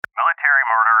Military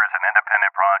murder is an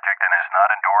independent project and is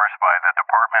not endorsed by the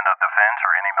Department of Defense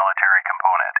or any military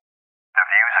component. The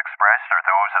views expressed are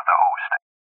those of the host.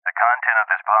 The content of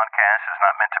this podcast is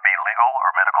not meant to be legal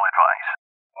or medical advice.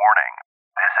 Warning: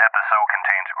 this episode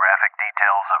contains graphic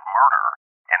details of murder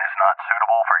and is not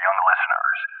suitable for young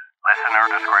listeners. Listener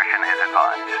discretion is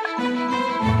advised.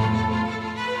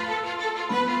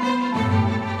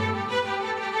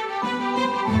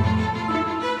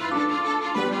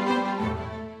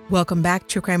 Welcome back,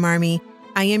 True Crime Army.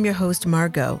 I am your host,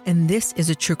 Margot, and this is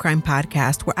a true crime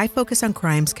podcast where I focus on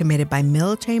crimes committed by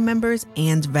military members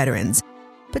and veterans.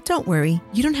 But don't worry,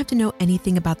 you don't have to know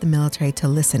anything about the military to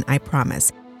listen, I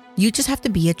promise. You just have to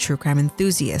be a true crime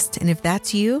enthusiast, and if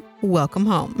that's you, welcome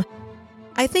home.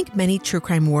 I think many true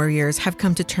crime warriors have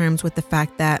come to terms with the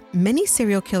fact that many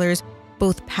serial killers,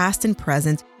 both past and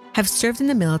present, have served in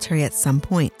the military at some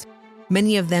point.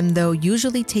 Many of them, though,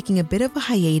 usually taking a bit of a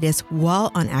hiatus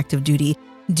while on active duty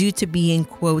due to being,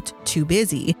 quote, too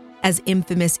busy, as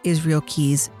infamous Israel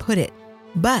Keyes put it.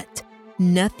 But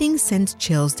nothing sends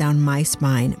chills down my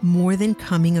spine more than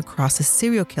coming across a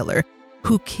serial killer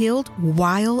who killed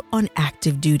while on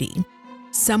active duty.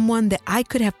 Someone that I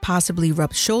could have possibly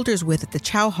rubbed shoulders with at the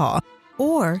chow hall,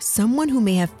 or someone who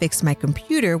may have fixed my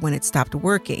computer when it stopped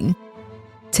working.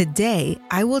 Today,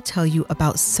 I will tell you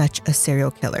about such a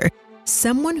serial killer.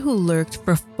 Someone who lurked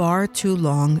for far too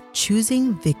long,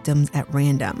 choosing victims at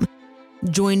random.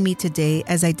 Join me today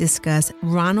as I discuss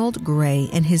Ronald Gray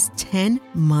and his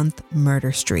 10-month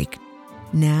murder streak.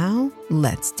 Now,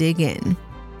 let's dig in.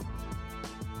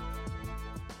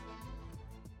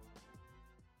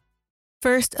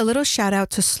 First, a little shout out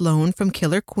to Sloan from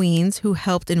Killer Queens, who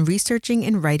helped in researching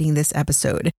and writing this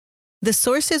episode. The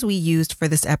sources we used for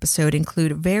this episode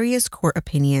include various court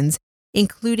opinions,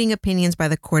 including opinions by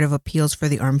the Court of Appeals for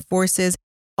the Armed Forces,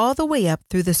 all the way up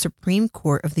through the Supreme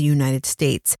Court of the United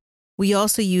States. We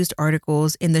also used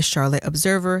articles in the Charlotte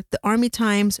Observer, the Army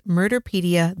Times,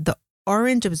 Murderpedia, the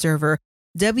Orange Observer,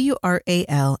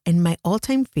 WRAL, and my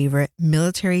all-time favorite,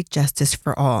 Military Justice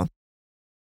for All.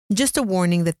 Just a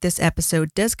warning that this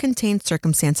episode does contain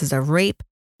circumstances of rape,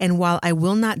 and while I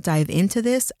will not dive into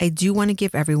this, I do want to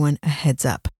give everyone a heads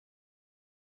up.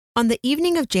 On the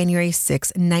evening of January 6,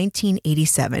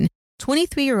 1987,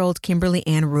 23-year-old Kimberly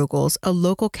Ann Ruggles, a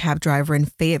local cab driver in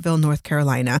Fayetteville, North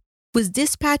Carolina, was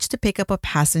dispatched to pick up a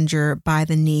passenger by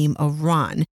the name of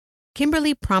Ron.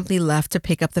 Kimberly promptly left to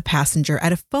pick up the passenger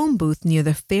at a phone booth near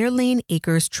the Fairlane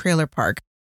Acres trailer park,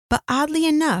 but oddly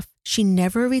enough, she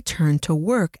never returned to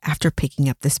work after picking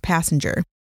up this passenger.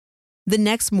 The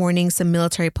next morning, some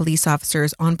military police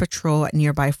officers on patrol at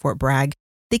nearby Fort Bragg,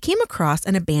 they came across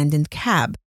an abandoned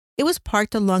cab. It was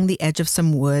parked along the edge of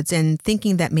some woods, and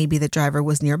thinking that maybe the driver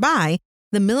was nearby,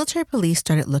 the military police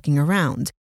started looking around.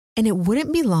 And it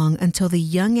wouldn't be long until the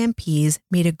young MPs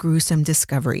made a gruesome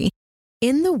discovery.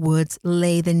 In the woods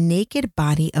lay the naked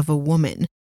body of a woman.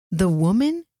 The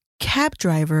woman, cab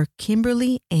driver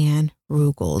Kimberly Ann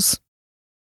Ruggles.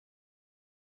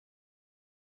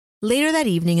 Later that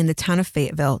evening in the town of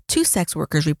Fayetteville, 2 sex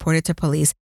workers reported to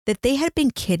police that they had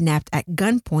been kidnapped at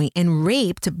gunpoint and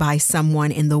raped by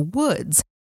someone in the woods.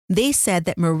 They said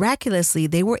that miraculously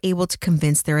they were able to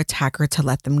convince their attacker to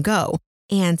let them go,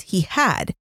 and he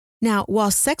had. Now, while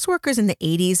sex workers in the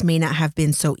 80s may not have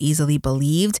been so easily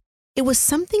believed, it was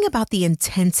something about the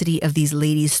intensity of these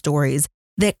ladies' stories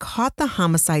that caught the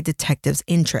homicide detective's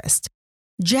interest.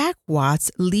 Jack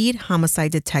Watts, lead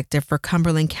homicide detective for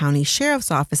Cumberland County Sheriff's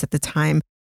Office at the time,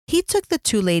 he took the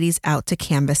 2 ladies out to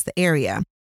canvass the area.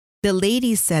 The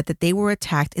ladies said that they were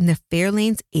attacked in the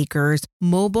Fairlane Acres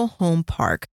Mobile Home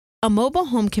Park, a mobile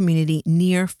home community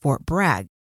near Fort Bragg.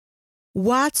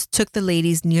 Watts took the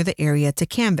ladies near the area to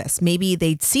canvass. Maybe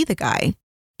they'd see the guy.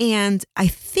 And I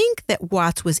think that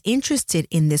Watts was interested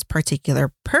in this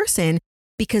particular person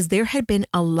because there had been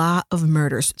a lot of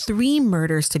murders, 3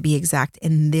 murders to be exact,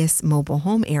 in this mobile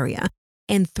home area,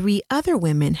 and 3 other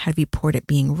women had reported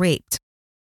being raped.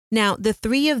 Now, the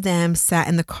 3 of them sat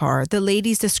in the car, the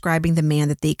ladies describing the man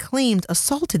that they claimed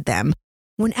assaulted them,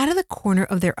 when out of the corner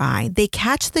of their eye, they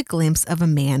catch the glimpse of a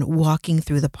man walking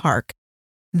through the park.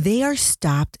 They are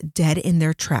stopped dead in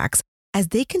their tracks as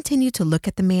they continue to look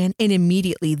at the man, and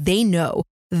immediately they know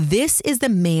this is the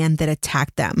man that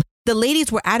attacked them. The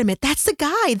ladies were adamant, that's the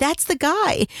guy, that's the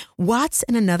guy. Watts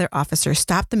and another officer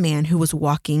stopped the man who was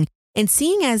walking, and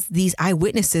seeing as these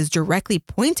eyewitnesses directly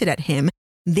pointed at him,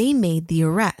 they made the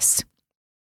arrest.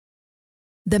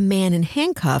 The man in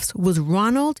handcuffs was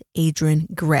Ronald Adrian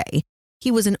Gray. He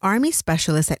was an Army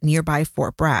specialist at nearby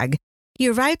Fort Bragg. He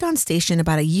arrived on station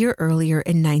about a year earlier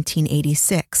in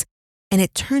 1986. And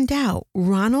it turned out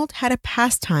Ronald had a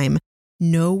pastime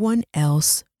no one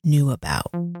else knew about.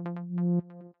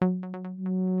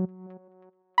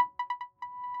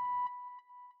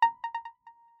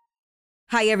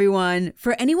 Hi, everyone.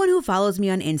 For anyone who follows me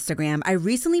on Instagram, I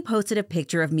recently posted a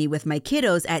picture of me with my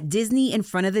kiddos at Disney in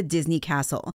front of the Disney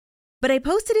castle. But I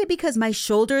posted it because my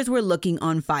shoulders were looking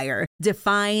on fire,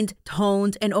 defined,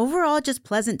 toned, and overall just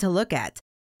pleasant to look at.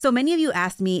 So many of you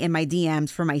asked me in my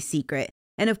DMs for my secret.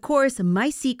 And of course, my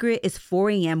secret is 4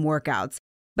 a.m. workouts.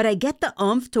 But I get the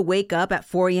oomph to wake up at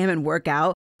 4 a.m. and work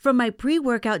out from my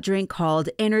pre-workout drink called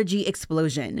Energy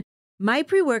Explosion. My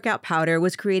pre-workout powder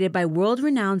was created by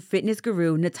world-renowned fitness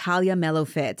guru Natalia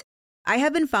Melofit. I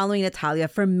have been following Natalia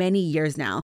for many years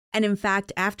now. And in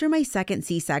fact, after my second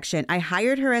C-section, I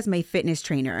hired her as my fitness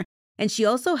trainer. And she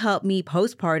also helped me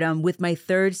postpartum with my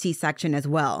third C-section as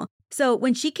well. So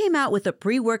when she came out with a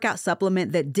pre-workout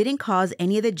supplement that didn't cause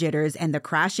any of the jitters and the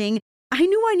crashing, I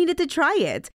knew I needed to try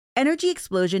it. Energy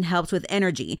Explosion helps with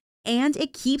energy, and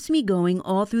it keeps me going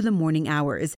all through the morning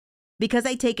hours. Because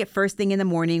I take it first thing in the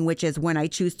morning, which is when I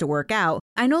choose to work out,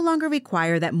 I no longer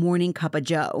require that morning cup of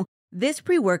joe. This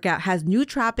pre-workout has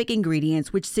nootropic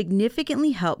ingredients which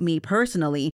significantly help me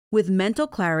personally with mental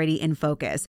clarity and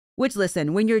focus. Which,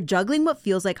 listen, when you're juggling what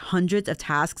feels like hundreds of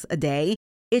tasks a day,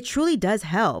 it truly does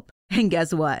help. And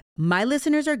guess what? My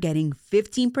listeners are getting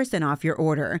 15% off your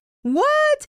order.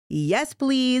 What? Yes,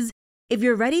 please. If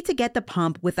you're ready to get the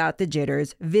pump without the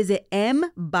jitters, visit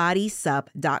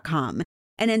mbodysup.com.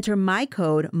 and enter my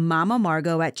code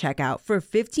MAMAMargo at checkout for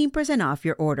 15% off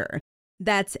your order.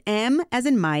 That's M as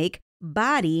in Mike,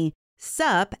 body,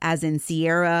 sup as in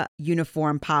Sierra,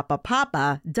 uniform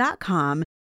papa.com.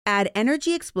 Add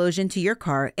Energy Explosion to your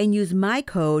cart and use my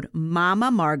code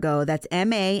MAMAMargot, that's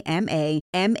MAMAMARGOT,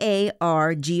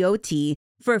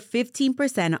 for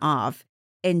 15% off.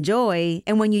 Enjoy,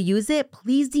 and when you use it,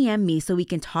 please DM me so we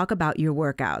can talk about your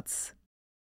workouts.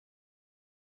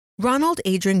 Ronald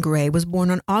Adrian Gray was born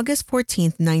on August 14,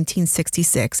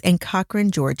 1966 in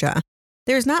Cochran, Georgia.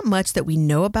 There's not much that we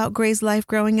know about Gray's life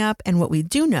growing up, and what we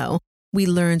do know, we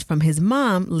learned from his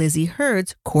mom, Lizzie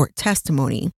Heard's court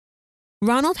testimony.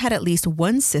 Ronald had at least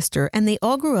one sister, and they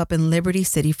all grew up in Liberty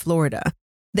City, Florida.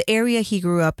 The area he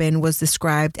grew up in was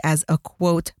described as a,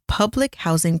 quote, public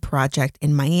housing project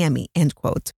in Miami, end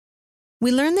quote.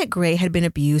 We learned that Gray had been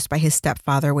abused by his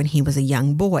stepfather when he was a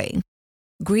young boy.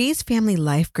 Gray's family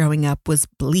life growing up was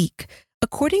bleak.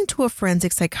 According to a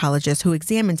forensic psychologist who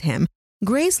examined him,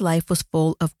 Gray's life was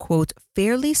full of, quote,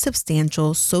 fairly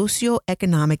substantial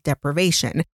socioeconomic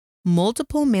deprivation,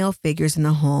 multiple male figures in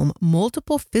the home,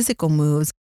 multiple physical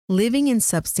moves, living in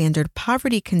substandard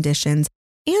poverty conditions,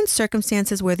 and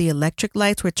circumstances where the electric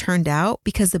lights were turned out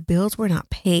because the bills were not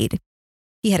paid.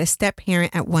 He had a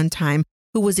step-parent at one time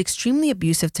who was extremely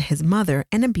abusive to his mother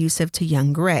and abusive to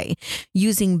young Gray,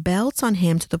 using belts on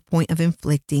him to the point of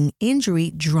inflicting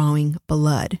injury, drawing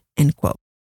blood, end quote.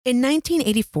 In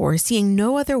 1984, seeing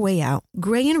no other way out,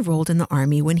 Gray enrolled in the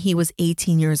Army when he was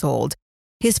 18 years old.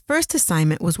 His first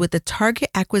assignment was with the Target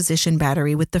Acquisition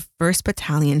Battery with the 1st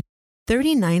Battalion,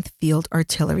 39th Field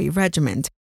Artillery Regiment.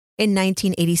 In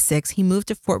 1986, he moved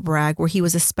to Fort Bragg, where he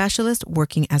was a specialist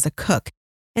working as a cook.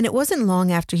 And it wasn't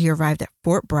long after he arrived at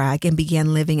Fort Bragg and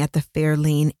began living at the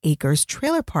Fairlane Acres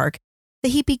trailer park that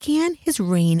he began his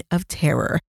reign of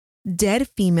terror. Dead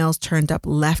females turned up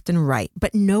left and right,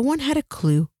 but no one had a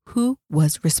clue who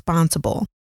was responsible.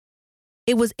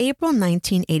 It was April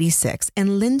 1986,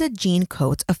 and Linda Jean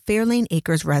Coates, a Fairlane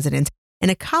Acres resident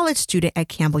and a college student at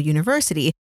Campbell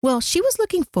University, well, she was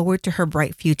looking forward to her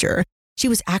bright future. She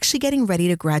was actually getting ready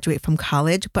to graduate from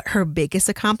college, but her biggest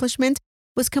accomplishment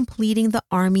was completing the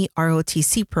Army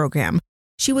ROTC program.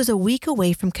 She was a week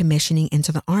away from commissioning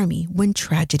into the Army when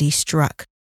tragedy struck.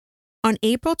 On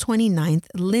April 29th,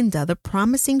 Linda, the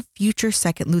promising future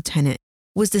second lieutenant,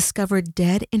 was discovered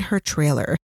dead in her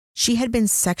trailer. She had been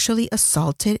sexually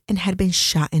assaulted and had been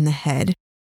shot in the head.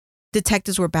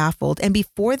 Detectives were baffled, and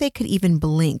before they could even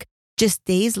blink, just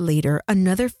days later,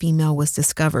 another female was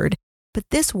discovered. But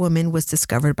this woman was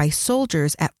discovered by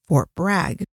soldiers at Fort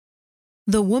Bragg.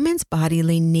 The woman's body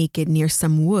lay naked near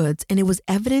some woods, and it was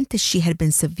evident that she had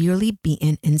been severely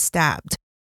beaten and stabbed.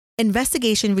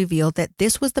 Investigation revealed that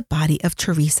this was the body of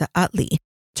Teresa Utley.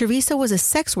 Teresa was a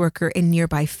sex worker in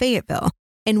nearby Fayetteville,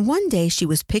 and one day she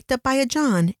was picked up by a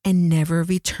John and never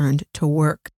returned to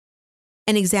work.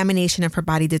 An examination of her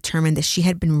body determined that she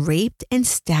had been raped and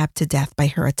stabbed to death by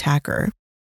her attacker.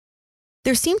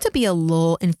 There seemed to be a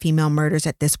lull in female murders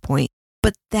at this point,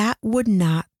 but that would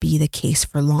not be the case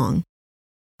for long.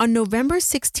 On November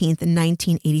 16,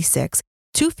 1986,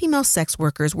 2 female sex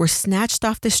workers were snatched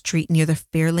off the street near the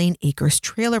Fairlane Acres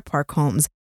trailer park homes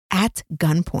at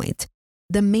gunpoint.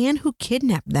 The man who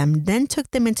kidnapped them then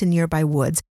took them into nearby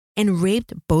woods and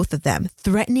raped both of them,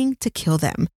 threatening to kill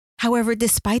them. However,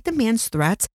 despite the man's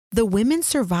threats, the women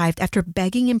survived after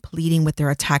begging and pleading with their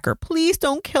attacker, "Please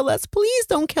don't kill us. Please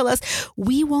don't kill us.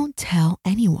 We won't tell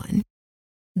anyone."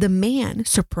 The man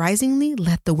surprisingly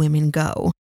let the women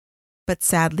go. But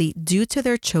sadly, due to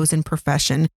their chosen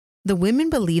profession, the women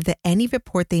believed that any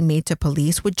report they made to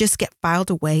police would just get filed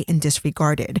away and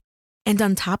disregarded. And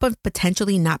on top of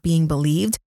potentially not being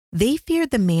believed, they feared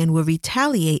the man would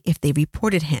retaliate if they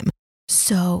reported him.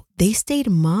 So they stayed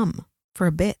mum for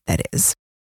a bit, that is.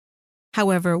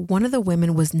 However, one of the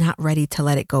women was not ready to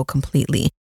let it go completely.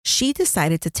 She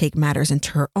decided to take matters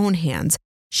into her own hands.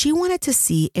 She wanted to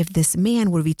see if this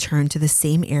man would return to the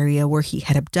same area where he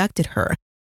had abducted her.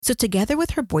 So together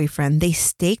with her boyfriend, they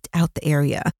staked out the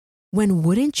area. When,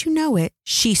 wouldn't you know it,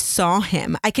 she saw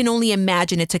him. I can only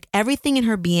imagine it took everything in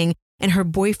her being and her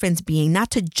boyfriend's being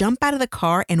not to jump out of the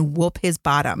car and whoop his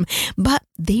bottom. But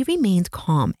they remained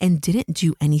calm and didn't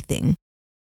do anything.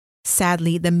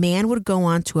 Sadly, the man would go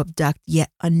on to abduct yet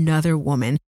another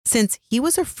woman, since he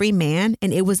was a free man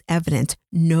and it was evident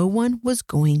no one was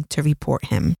going to report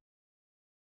him.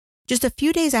 Just a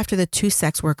few days after the 2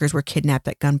 sex workers were kidnapped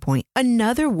at gunpoint,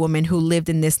 another woman who lived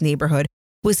in this neighborhood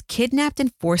was kidnapped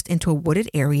and forced into a wooded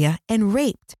area and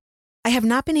raped. I have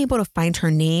not been able to find her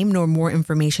name nor more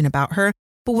information about her,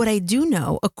 but what I do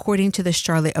know, according to the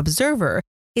Charlotte Observer,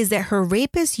 is that her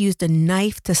rapist used a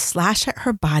knife to slash at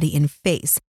her body and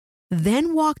face,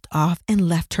 then walked off and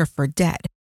left her for dead.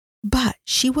 But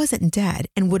she wasn't dead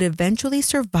and would eventually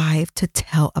survive to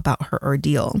tell about her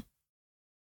ordeal.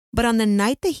 But on the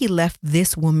night that he left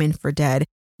this woman for dead,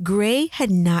 Gray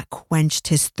had not quenched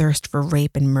his thirst for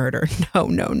rape and murder.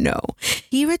 No.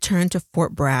 He returned to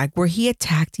Fort Bragg, where he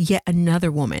attacked yet another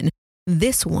woman,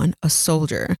 this one a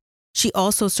soldier. She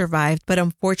also survived, but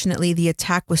unfortunately the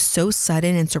attack was so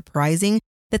sudden and surprising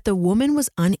that the woman was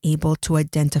unable to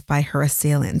identify her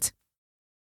assailant.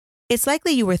 It's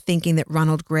likely you were thinking that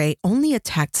Ronald Gray only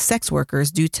attacked sex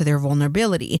workers due to their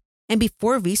vulnerability, and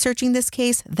before researching this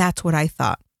case, that's what I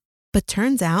thought. But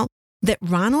turns out that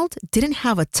Ronald didn't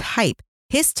have a type.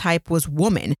 His type was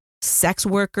woman, sex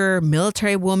worker,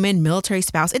 military woman, military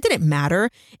spouse. It didn't matter.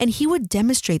 And he would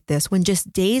demonstrate this when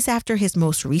just days after his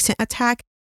most recent attack,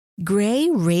 Gray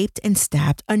raped and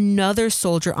stabbed another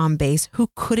soldier on base who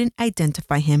couldn't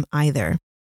identify him either.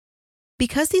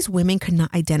 Because these women could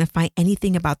not identify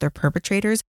anything about their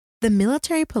perpetrators, the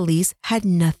military police had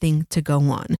nothing to go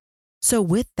on. So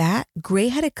with that, Gray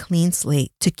had a clean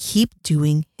slate to keep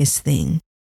doing his thing.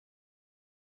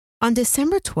 On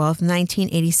December 12,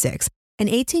 1986, an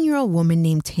 18-year-old woman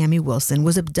named Tammy Wilson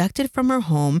was abducted from her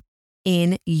home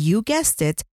in, you guessed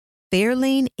it,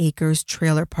 Fairlane Acres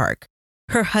Trailer Park.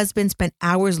 Her husband spent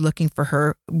hours looking for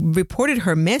her, reported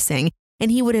her missing, and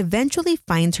he would eventually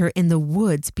find her in the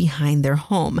woods behind their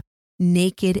home,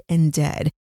 naked and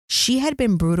dead. She had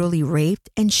been brutally raped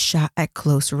and shot at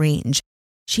close range.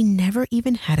 She never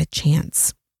even had a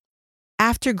chance.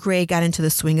 After Gray got into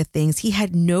the swing of things, he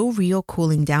had no real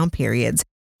cooling down periods.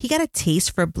 He got a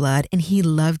taste for blood and he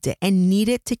loved it and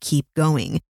needed to keep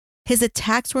going. His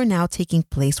attacks were now taking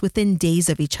place within days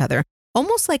of each other,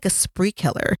 almost like a spree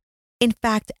killer. In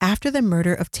fact, after the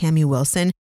murder of Tammy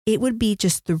Wilson, it would be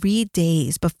just 3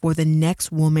 days before the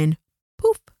next woman,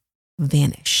 poof,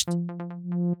 vanished.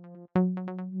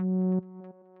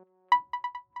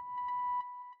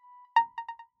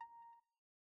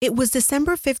 It was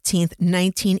December 15th,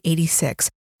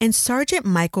 1986, and Sergeant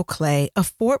Michael Clay, a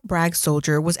Fort Bragg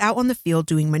soldier, was out on the field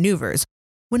doing maneuvers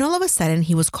when all of a sudden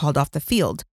he was called off the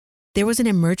field. There was an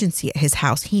emergency at his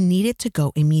house. He needed to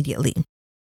go immediately.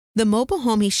 The mobile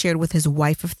home he shared with his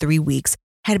wife of 3 weeks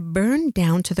had burned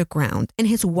down to the ground, and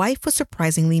his wife was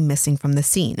surprisingly missing from the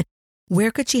scene. Where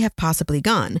could she have possibly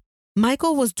gone?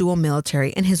 Michael was dual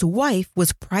military, and his wife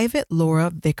was Private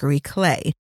Laura Vickery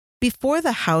Clay. Before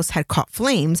the house had caught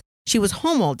flames, she was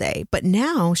home all day, but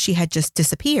now she had just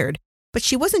disappeared. But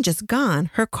she wasn't just gone,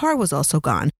 her car was also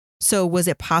gone. So was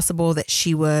it possible that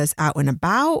she was out and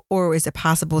about, or is it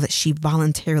possible that she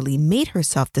voluntarily made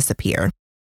herself disappear?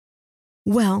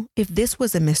 Well, if this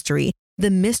was a mystery,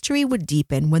 the mystery would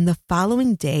deepen when the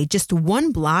following day, just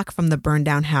 1 block from the burned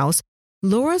down house,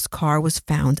 Laura's car was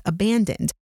found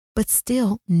abandoned, but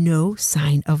still no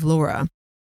sign of Laura.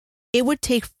 It would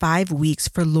take 5 weeks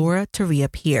for Laura to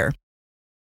reappear.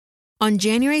 On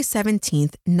January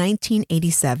 17,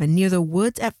 1987, near the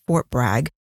woods at Fort Bragg,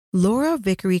 Laura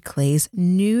Vickery Clay's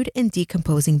nude and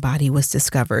decomposing body was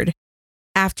discovered.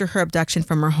 After her abduction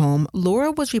from her home,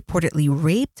 Laura was reportedly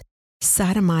raped,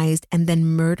 sodomized, and then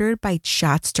murdered by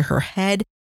shots to her head,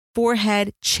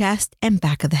 forehead, chest, and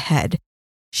back of the head.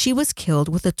 She was killed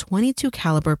with a .22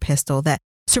 caliber pistol that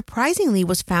surprisingly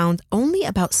was found only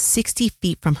about 60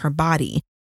 feet from her body.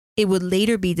 It would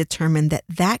later be determined that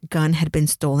that gun had been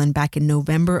stolen back in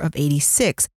November of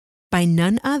 '86 by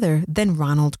none other than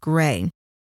Ronald Gray.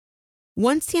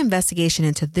 Once the investigation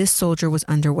into this soldier was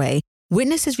underway,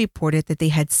 witnesses reported that they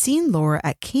had seen Laura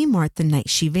at Kmart the night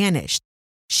she vanished.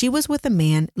 She was with a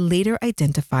man later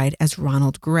identified as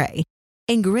Ronald Gray.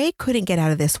 And Gray couldn't get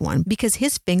out of this one because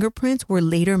his fingerprints were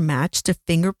later matched to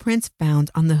fingerprints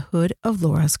found on the hood of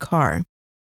Laura's car.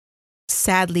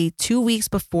 Sadly, 2 weeks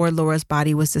before Laura's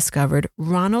body was discovered,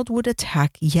 Ronald would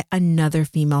attack yet another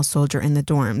female soldier in the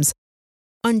dorms.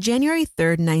 On January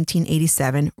 3,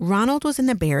 1987, Ronald was in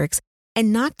the barracks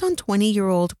and knocked on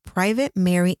 20-year-old Private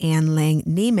Mary Ann Lang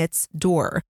Namath's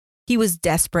door. He was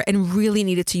desperate and really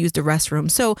needed to use the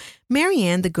restroom, so Mary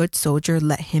Ann, the good soldier,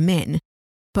 let him in.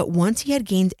 But once he had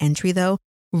gained entry, though,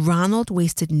 Ronald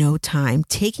wasted no time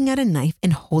taking out a knife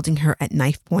and holding her at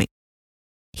knife point.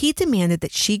 He demanded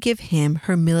that she give him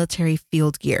her military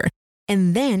field gear,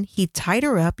 and then he tied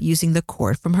her up using the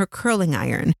cord from her curling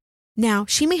iron. Now,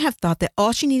 she may have thought that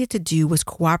all she needed to do was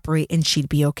cooperate and she'd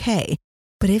be okay.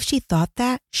 But if she thought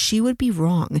that, she would be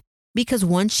wrong. Because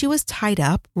once she was tied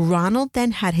up, Ronald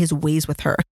then had his ways with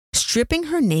her, stripping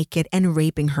her naked and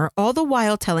raping her, all the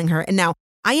while telling her, and now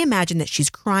I imagine that she's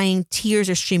crying, tears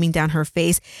are streaming down her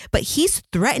face, but he's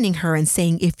threatening her and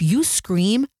saying, if you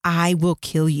scream, I will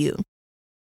kill you.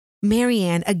 Mary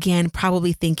Ann, again,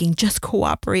 probably thinking, just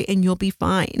cooperate and you'll be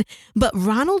fine. But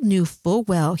Ronald knew full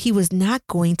well he was not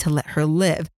going to let her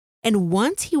live. And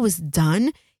once he was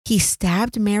done, he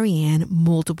stabbed Mary Ann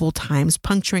multiple times,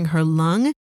 puncturing her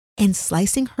lung and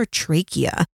slicing her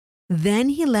trachea. Then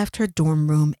he left her dorm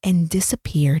room and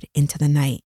disappeared into the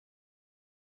night.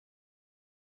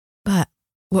 But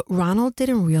what Ronald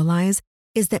didn't realize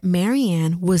is that Mary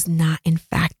Ann was not in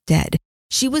fact dead.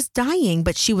 She was dying,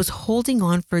 but she was holding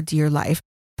on for dear life,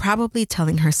 probably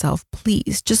telling herself,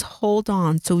 please just hold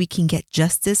on so we can get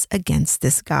justice against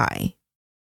this guy.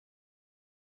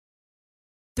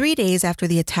 3 days after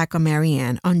the attack on Mary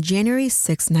Ann, on January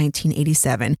 6,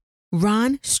 1987,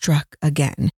 Ron struck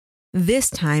again. This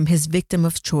time, his victim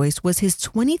of choice was his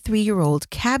 23-year-old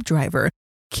cab driver,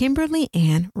 Kimberly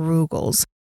Ann Ruggles.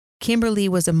 Kimberly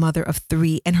was a mother of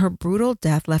 3, and her brutal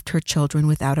death left her children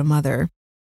without a mother.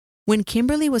 When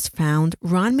Kimberly was found,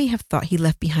 Ron may have thought he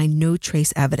left behind no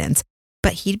trace evidence,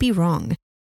 but he'd be wrong.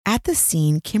 At the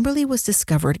scene, Kimberly was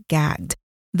discovered gagged.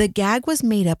 The gag was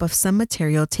made up of some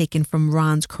material taken from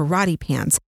Ron's karate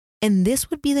pants, and this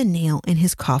would be the nail in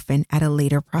his coffin at a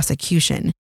later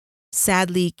prosecution.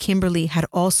 Sadly, Kimberly had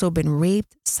also been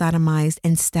raped, sodomized,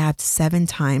 and stabbed 7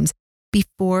 times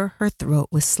before her throat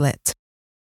was slit.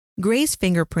 Gray's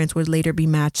fingerprints would later be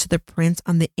matched to the prints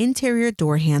on the interior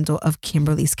door handle of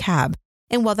Kimberly's cab.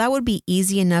 And while that would be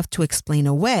easy enough to explain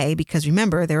away, because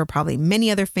remember, there were probably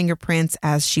many other fingerprints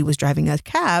as she was driving a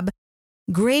cab,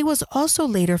 Gray was also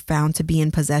later found to be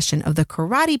in possession of the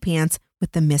karate pants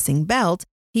with the missing belt.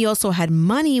 He also had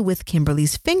money with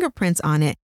Kimberly's fingerprints on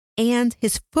it, and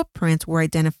his footprints were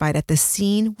identified at the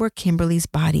scene where Kimberly's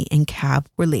body and cab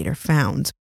were later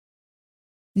found.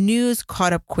 News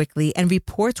caught up quickly and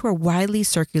reports were widely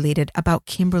circulated about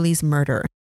Kimberly's murder,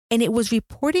 and it was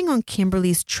reporting on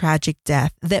Kimberly's tragic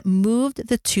death that moved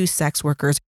the 2 sex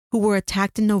workers who were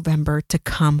attacked in November to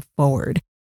come forward.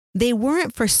 They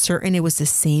weren't for certain it was the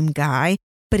same guy,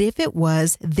 but if it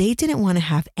was, they didn't want to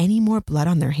have any more blood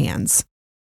on their hands.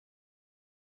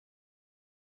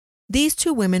 These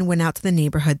 2 women went out to the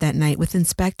neighborhood that night with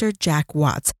Inspector Jack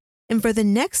Watts, and for the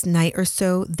next night or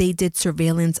so, they did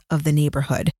surveillance of the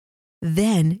neighborhood.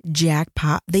 Then,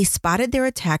 jackpot, they spotted their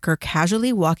attacker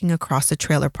casually walking across the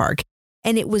trailer park,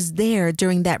 and it was there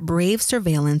during that brave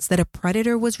surveillance that a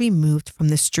predator was removed from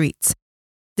the streets.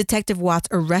 Detective Watts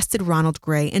arrested Ronald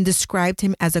Gray and described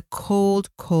him as a cold,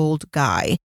 cold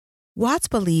guy. Watts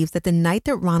believes that the night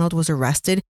that Ronald was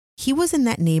arrested, he was in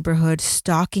that neighborhood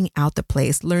stalking out the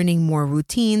place, learning more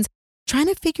routines, trying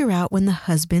to figure out when the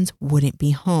husbands wouldn't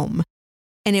be home.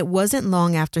 And it wasn't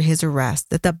long after his arrest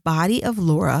that the body of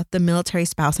Laura, the military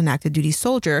spouse and active duty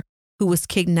soldier who was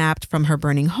kidnapped from her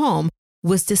burning home,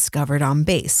 was discovered on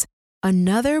base.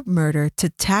 Another murder to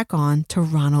tack on to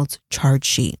Ronald's charge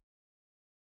sheet.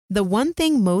 The one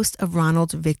thing most of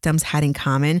Ronald's victims had in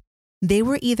common, they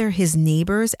were either his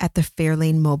neighbors at the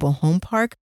Fairlane Mobile Home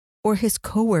Park or his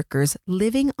coworkers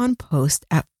living on post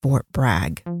at Fort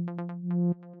Bragg.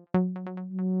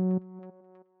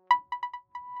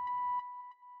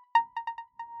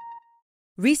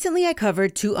 Recently, I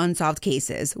covered 2 unsolved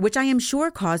cases, which I am sure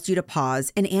caused you to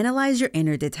pause and analyze your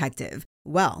inner detective.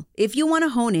 Well, if you want to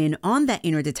hone in on that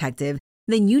inner detective,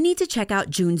 then you need to check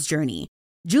out June's Journey.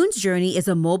 June's Journey is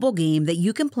a mobile game that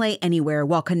you can play anywhere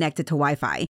while connected to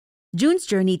Wi-Fi. June's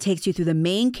Journey takes you through the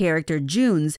main character,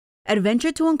 June's,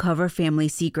 adventure to uncover family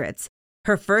secrets.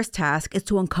 Her first task is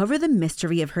to uncover the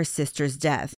mystery of her sister's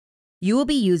death. You will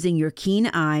be using your keen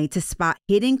eye to spot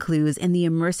hidden clues in the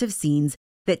immersive scenes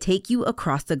that take you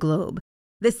across the globe.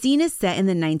 The scene is set in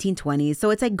the 1920s,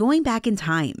 so it's like going back in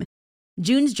time.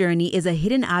 June's Journey is a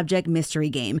hidden object mystery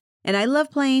game, and I love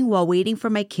playing while waiting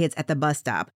for my kids at the bus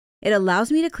stop. It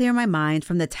allows me to clear my mind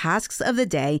from the tasks of the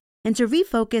day and to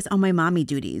refocus on my mommy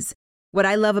duties. What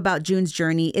I love about June's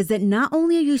Journey is that not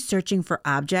only are you searching for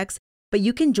objects, but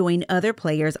you can join other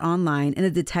players online in a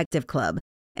detective club.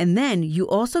 And then you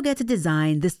also get to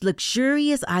design this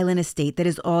luxurious island estate that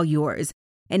is all yours.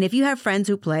 And if you have friends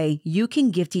who play, you can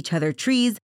gift each other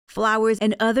trees, flowers,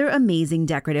 and other amazing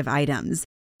decorative items.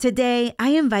 Today, I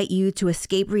invite you to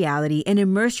escape reality and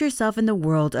immerse yourself in the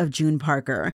world of June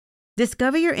Parker.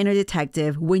 Discover your inner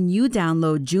detective when you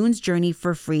download June's Journey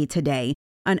for free today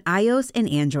on iOS and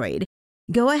Android.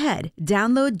 Go ahead,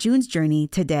 download June's Journey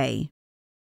today.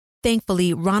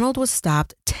 Thankfully, Ronald was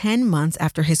stopped 10 months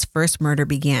after his first murder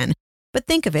began. But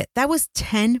think of it, that was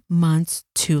 10 months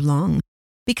too long.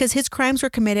 Because his crimes were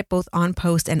committed both on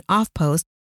post and off post,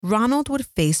 Ronald would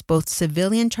face both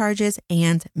civilian charges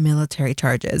and military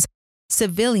charges.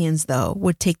 Civilians, though,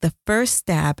 would take the first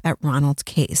stab at Ronald's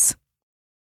case.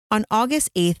 On August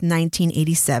 8,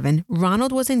 1987,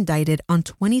 Ronald was indicted on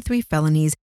 23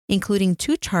 felonies, including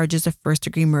 2 charges of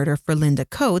first-degree murder for Linda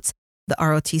Coates, the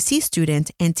ROTC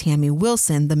student, and Tammy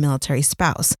Wilson, the military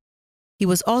spouse. He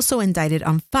was also indicted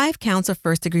on 5 counts of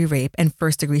first-degree rape and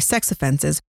first-degree sex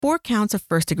offenses, 4 counts of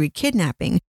first-degree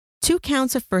kidnapping, 2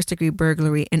 counts of first-degree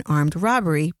burglary and armed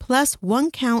robbery, plus 1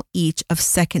 count each of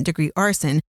second-degree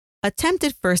arson,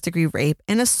 attempted first-degree rape,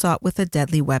 and assault with a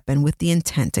deadly weapon with the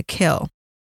intent to kill.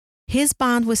 His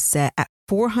bond was set at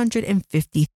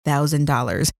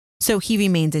 $450,000, so he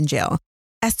remained in jail.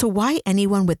 As to why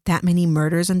anyone with that many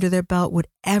murders under their belt would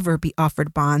ever be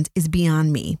offered bond is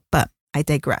beyond me, but I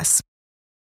digress.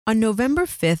 On November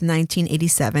 5,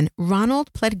 1987,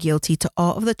 Ronald pled guilty to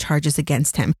all of the charges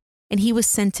against him, and he was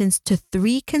sentenced to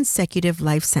 3 consecutive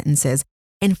life sentences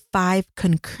and 5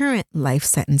 concurrent life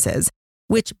sentences,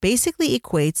 which basically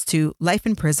equates to life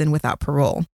in prison without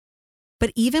parole.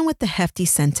 But even with the hefty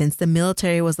sentence, the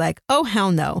military was like, oh,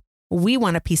 hell no, we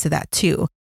want a piece of that too.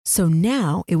 So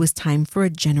now it was time for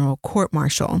a general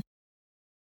court-martial.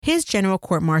 His general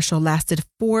court-martial lasted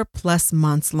 4+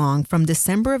 months long from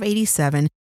December of 87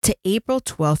 to April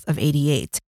 12th of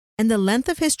 88. And the length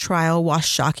of his trial, while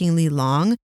shockingly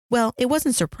long, well, it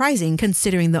wasn't surprising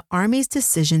considering the Army's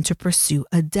decision to pursue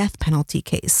a death penalty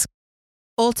case.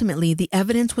 Ultimately, the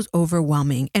evidence was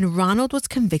overwhelming, and Ronald was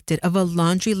convicted of a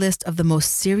laundry list of the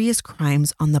most serious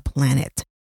crimes on the planet.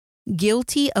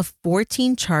 Guilty of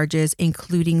 14 charges,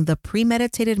 including the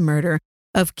premeditated murder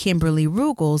of Kimberly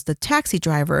Ruggles, the taxi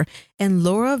driver, and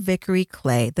Laura Vickery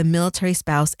Clay, the military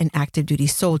spouse and active duty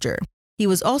soldier. He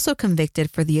was also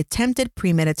convicted for the attempted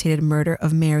premeditated murder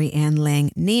of Mary Ann Lang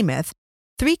Namath,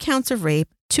 3 counts of rape,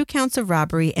 2 counts of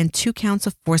robbery, and 2 counts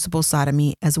of forcible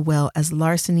sodomy, as well as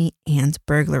larceny and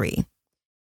burglary.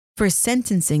 For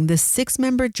sentencing, the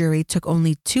 6-member jury took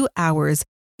only 2 hours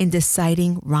in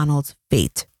deciding Ronald's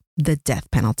fate, the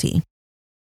death penalty.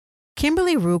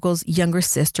 Kimberly Ruggles' younger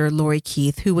sister, Lori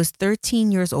Keith, who was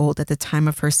 13 years old at the time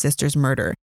of her sister's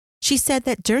murder, she said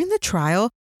that during the trial,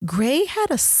 Gray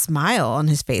had a smile on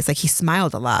his face, like he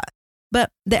smiled a lot, but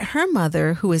that her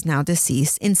mother, who is now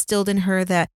deceased, instilled in her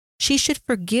that she should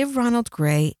forgive Ronald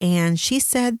Gray, and she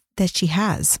said that she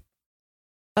has.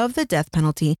 Of the death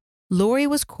penalty, Lori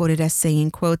was quoted as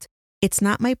saying, quote, "It's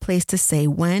not my place to say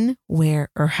when, where,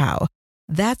 or how.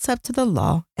 That's up to the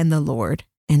law and the Lord,"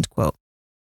 end quote.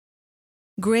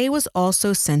 Gray was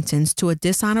also sentenced to a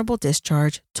dishonorable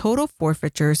discharge, total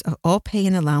forfeitures of all pay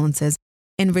and allowances,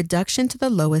 and reduction to the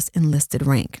lowest enlisted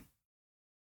rank.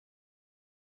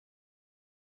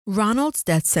 Ronald's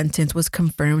death sentence was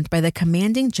confirmed by the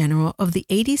commanding general of the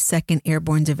 82nd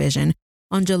Airborne Division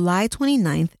on July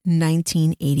 29,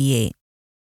 1988.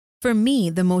 For me,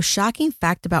 the most shocking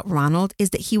fact about Ronald is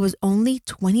that he was only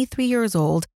 23 years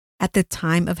old at the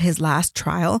time of his last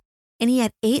trial, and he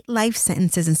had 8 life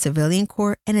sentences in civilian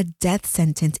court and a death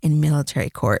sentence in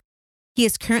military court. He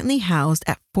is currently housed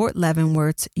at Fort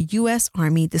Leavenworth's U.S.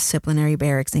 Army Disciplinary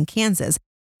Barracks in Kansas,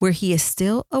 where he is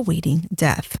still awaiting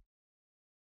death.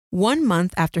 1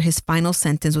 month after his final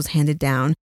sentence was handed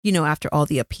down, after all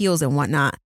the appeals and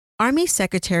whatnot, Army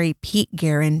Secretary Pete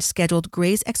Guerin scheduled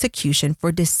Gray's execution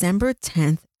for December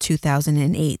 10,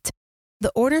 2008.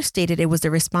 The order stated it was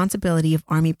the responsibility of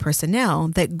Army personnel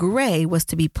that Gray was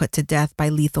to be put to death by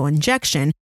lethal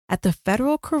injection at the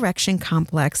Federal Correction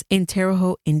Complex in Terre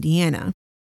Haute, Indiana.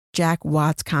 Jack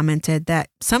Watts commented that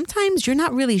sometimes you're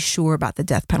not really sure about the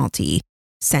death penalty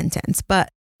sentence, but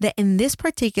that in this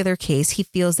particular case, he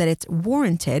feels that it's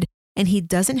warranted and he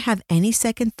doesn't have any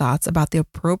second thoughts about the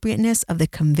appropriateness of the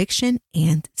conviction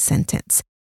and sentence.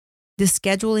 The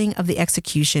scheduling of the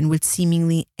execution would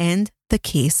seemingly end the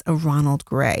case of Ronald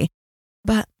Gray,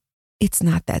 but it's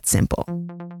not that simple.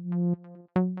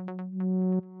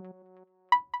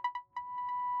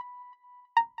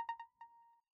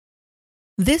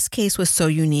 This case was so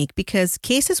unique because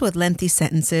cases with lengthy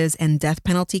sentences and death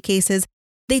penalty cases,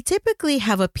 they typically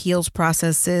have appeals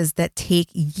processes that take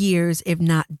years, if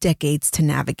not decades, to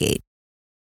navigate.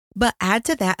 But add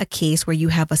to that a case where you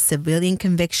have a civilian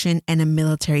conviction and a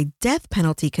military death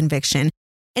penalty conviction,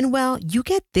 and well, you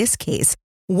get this case,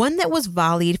 one that was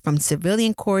volleyed from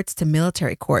civilian courts to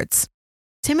military courts.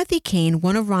 Timothy Kane,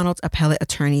 one of Ronald's appellate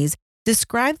attorneys,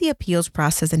 described the appeals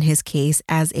process in his case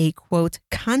as a, quote,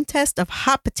 contest of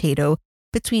hot potato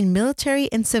between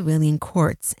military and civilian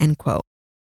courts, end quote.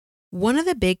 One of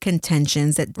the big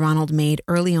contentions that Ronald made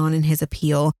early on in his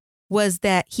appeal was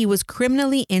that he was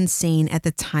criminally insane at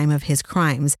the time of his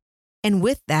crimes. And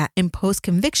with that, in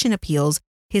post-conviction appeals,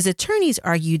 his attorneys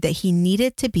argued that he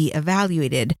needed to be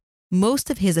evaluated. Most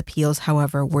of his appeals,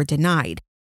 however, were denied.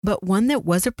 But one that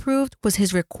was approved was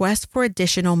his request for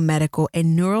additional medical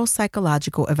and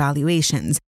neuropsychological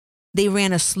evaluations. They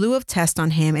ran a slew of tests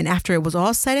on him, and after it was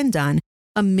all said and done,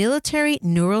 a military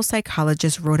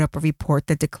neuropsychologist wrote up a report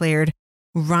that declared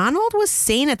Ronald was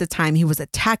sane at the time he was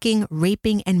attacking,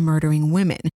 raping, and murdering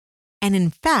women. And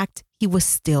in fact, he was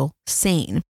still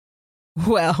sane.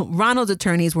 Well, Ronald's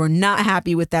attorneys were not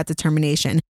happy with that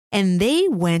determination, and they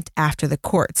went after the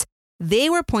courts. They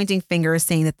were pointing fingers,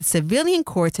 saying that the civilian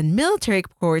courts and military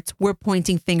courts were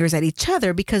pointing fingers at each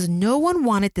other because no one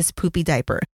wanted this poopy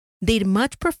diaper. They'd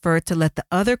much prefer to let the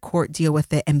other court deal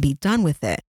with it and be done with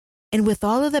it. And with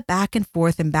all of the back and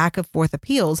forth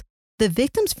appeals, the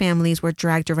victims' families were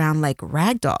dragged around like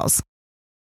rag dolls.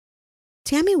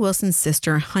 Tammy Wilson's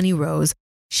sister, Honey Rose,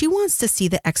 she wants to see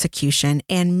the execution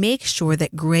and make sure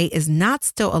that Gray is not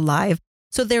still alive,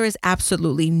 so there is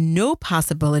absolutely no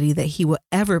possibility that he will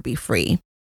ever be free.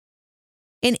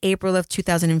 In April of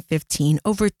 2015,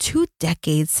 over 2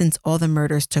 decades since all the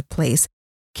murders took place,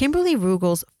 Kimberly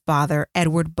Rugel's father,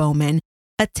 Edward Bowman,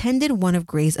 attended one of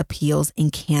Gray's appeals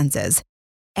in Kansas.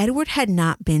 Edward had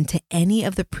not been to any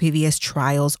of the previous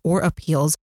trials or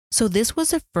appeals, so this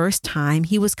was the first time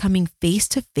he was coming face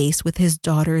to face with his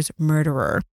daughter's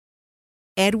murderer.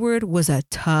 Edward was a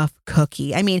tough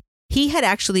cookie. I mean, he had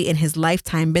actually in his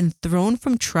lifetime been thrown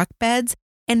from truck beds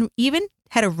and even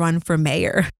had a run for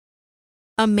mayor.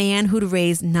 A man who'd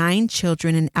raised 9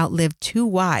 children and outlived 2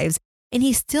 wives, and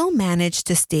he still managed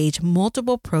to stage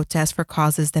multiple protests for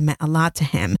causes that meant a lot to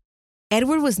him.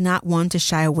 Edward was not one to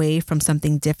shy away from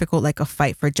something difficult like a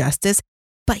fight for justice,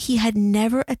 but he had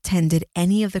never attended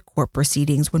any of the court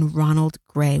proceedings when Ronald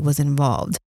Gray was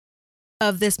involved.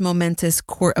 Of this momentous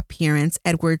court appearance,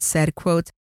 Edward said,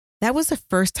 quote, "That was the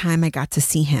first time I got to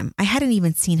see him. I hadn't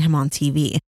even seen him on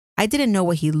TV. I didn't know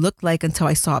what he looked like until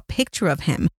I saw a picture of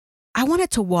him. I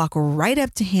wanted to walk right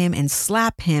up to him and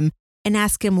slap him and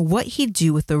ask him what he'd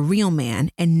do with a real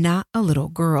man and not a little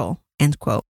girl," end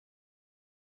quote.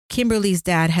 Kimberly's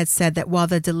dad had said that while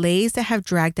the delays that have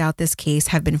dragged out this case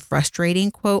have been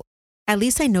frustrating, quote, "At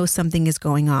least I know something is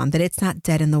going on, that it's not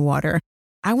dead in the water.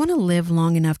 I want to live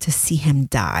long enough to see him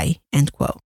die," end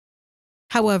quote.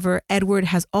 However, Edward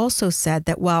has also said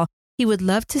that while he would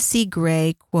love to see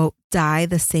Gray, quote, "die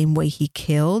the same way he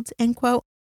killed," end quote,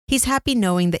 he's happy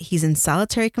knowing that he's in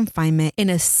solitary confinement in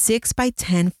a 6 by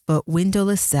 10 foot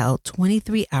windowless cell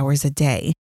 23 hours a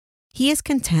day. He is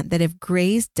content that if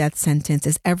Gray's death sentence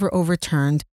is ever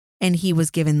overturned and he was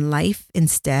given life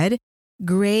instead,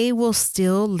 Gray will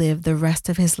still live the rest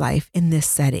of his life in this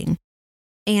setting.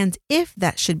 And if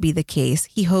that should be the case,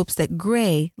 he hopes that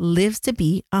Gray lives to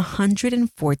be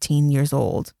 114 years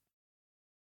old.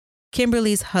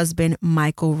 Kimberly's husband,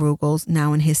 Michael Ruggles,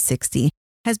 now in his 60s,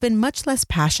 has been much less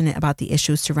passionate about the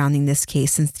issues surrounding this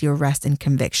case since the arrest and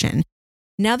conviction.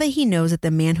 Now that he knows that the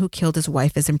man who killed his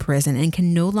wife is in prison and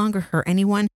can no longer hurt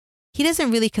anyone, he doesn't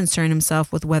really concern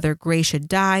himself with whether Gray should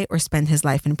die or spend his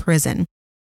life in prison.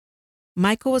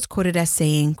 Michael was quoted as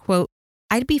saying, quote,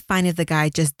 "I'd be fine if the guy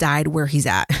just died where he's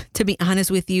at. To be honest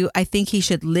with you, I think he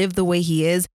should live the way he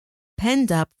is,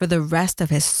 penned up for the rest of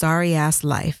his sorry-ass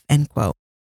life," end quote.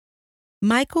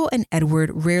 Michael and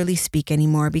Edward rarely speak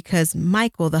anymore because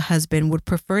Michael, the husband, would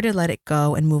prefer to let it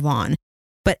go and move on.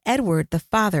 But Edward, the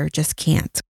father, just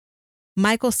can't.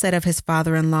 Michael said of his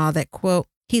father-in-law that, quote,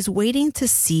 he's waiting to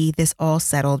see this all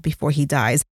settled before he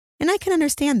dies. And I can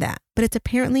understand that, but it's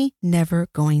apparently never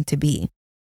going to be.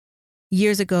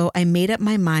 Years ago, I made up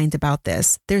my mind about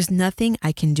this. There's nothing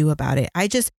I can do about it. I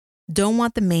just don't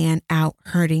want the man out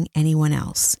hurting anyone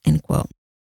else, end quote.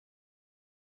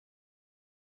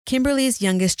 Kimberly's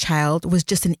youngest child was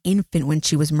just an infant when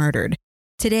she was murdered.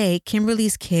 Today,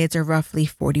 Kimberly's kids are roughly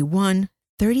 41,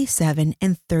 37,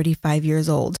 and 35 years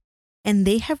old, and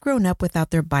they have grown up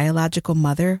without their biological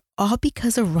mother, all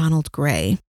because of Ronald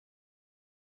Gray.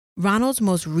 Ronald's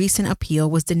most recent appeal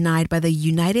was denied by the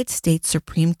United States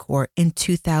Supreme Court in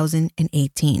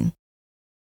 2018.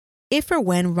 If or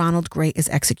when Ronald Gray is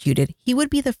executed, he would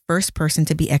be the first person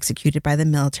to be executed by the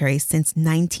military since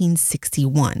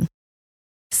 1961.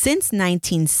 Since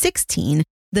 1916,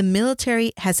 the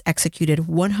military has executed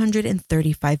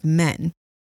 135 men.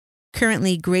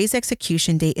 Currently, Gray's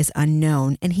execution date is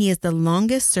unknown, and he is the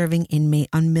longest-serving inmate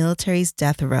on military's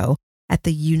death row at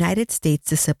the United States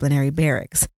Disciplinary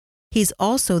Barracks. He's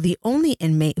also the only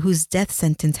inmate whose death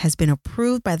sentence has been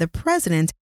approved by the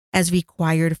president as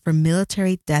required for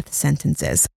military death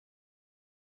sentences.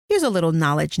 Here's a little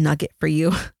knowledge nugget for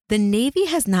you. The Navy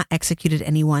has not executed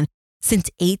anyone since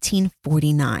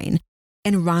 1849,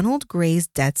 and Ronald Gray's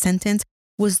death sentence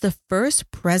was the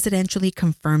first presidentially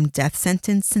confirmed death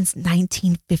sentence since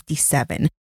 1957.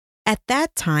 At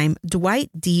that time, Dwight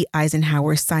D.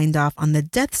 Eisenhower signed off on the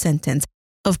death sentence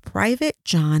of Private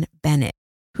John Bennett,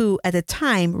 who at the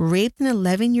time raped an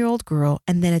 11-year-old girl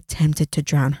and then attempted to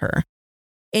drown her.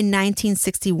 In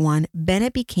 1961,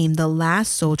 Bennett became the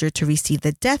last soldier to receive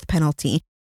the death penalty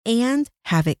and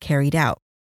have it carried out.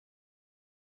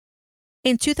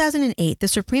 In 2008, the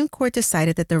Supreme Court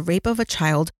decided that the rape of a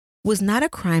child was not a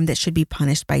crime that should be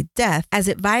punished by death, as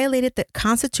it violated the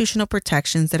constitutional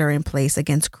protections that are in place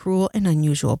against cruel and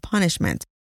unusual punishment.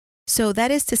 So that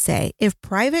is to say, if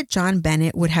Private John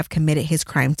Bennett would have committed his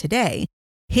crime today,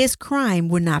 his crime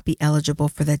would not be eligible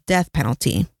for the death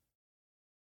penalty.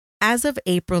 As of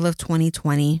April of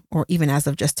 2020, or even as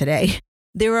of just today,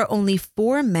 there are only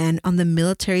 4 men on the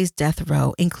military's death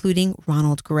row, including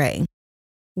Ronald Gray.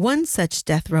 One such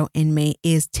death row inmate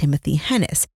is Timothy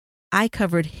Hennis. I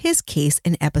covered his case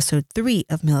in episode 3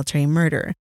 of Military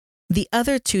Murder. The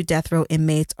other 2 death row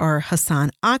inmates are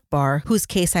Hassan Akbar, whose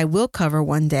case I will cover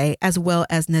one day, as well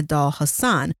as Nidal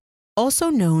Hassan, also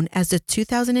known as the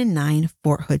 2009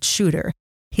 Fort Hood shooter.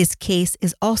 His case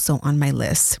is also on my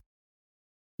list.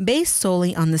 Based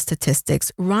solely on the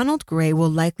statistics, Ronald Gray will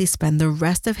likely spend the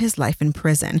rest of his life in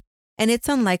prison, and it's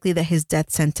unlikely that his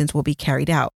death sentence will be carried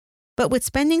out. But with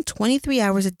spending 23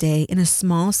 hours a day in a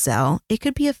small cell, it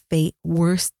could be a fate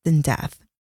worse than death.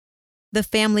 The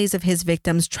families of his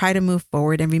victims try to move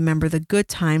forward and remember the good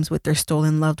times with their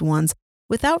stolen loved ones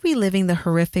without reliving the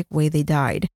horrific way they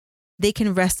died. They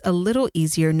can rest a little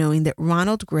easier knowing that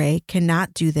Ronald Gray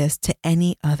cannot do this to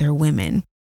any other women.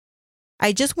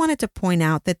 I just wanted to point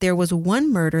out that there was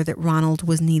one murder that Ronald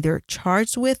was neither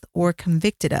charged with or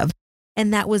convicted of,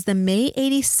 and that was the May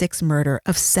 86 murder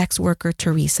of sex worker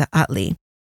Teresa Utley.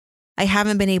 I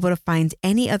haven't been able to find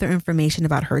any other information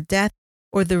about her death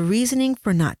or the reasoning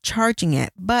for not charging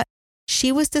it, but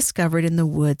she was discovered in the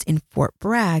woods in Fort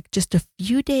Bragg just a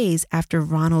few days after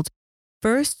Ronald's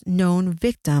first known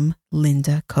victim,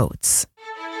 Linda Coates.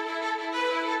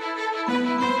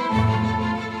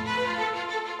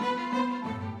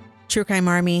 True Crime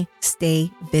Army, stay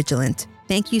vigilant.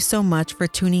 Thank you so much for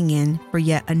tuning in for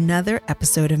yet another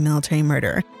episode of Military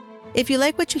Murder. If you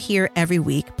like what you hear every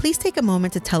week, please take a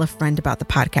moment to tell a friend about the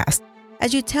podcast.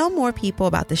 As you tell more people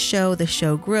about the show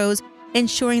grows,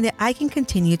 ensuring that I can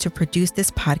continue to produce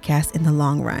this podcast in the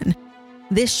long run.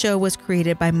 This show was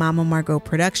created by Mama Margot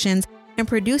Productions and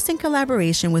produced in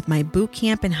collaboration with my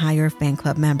Bootcamp and Higher fan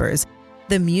club members.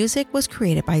 The music was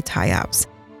created by Ty Ops.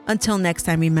 Until next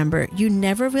time, remember, you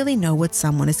never really know what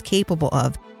someone is capable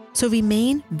of, so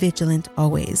remain vigilant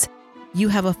always. You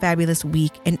have a fabulous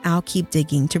week, and I'll keep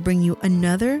digging to bring you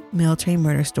another military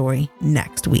murder story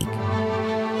next week.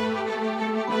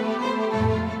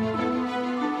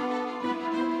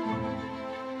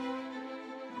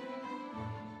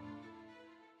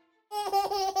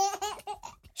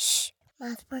 Shh,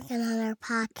 Mom's working on our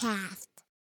podcast.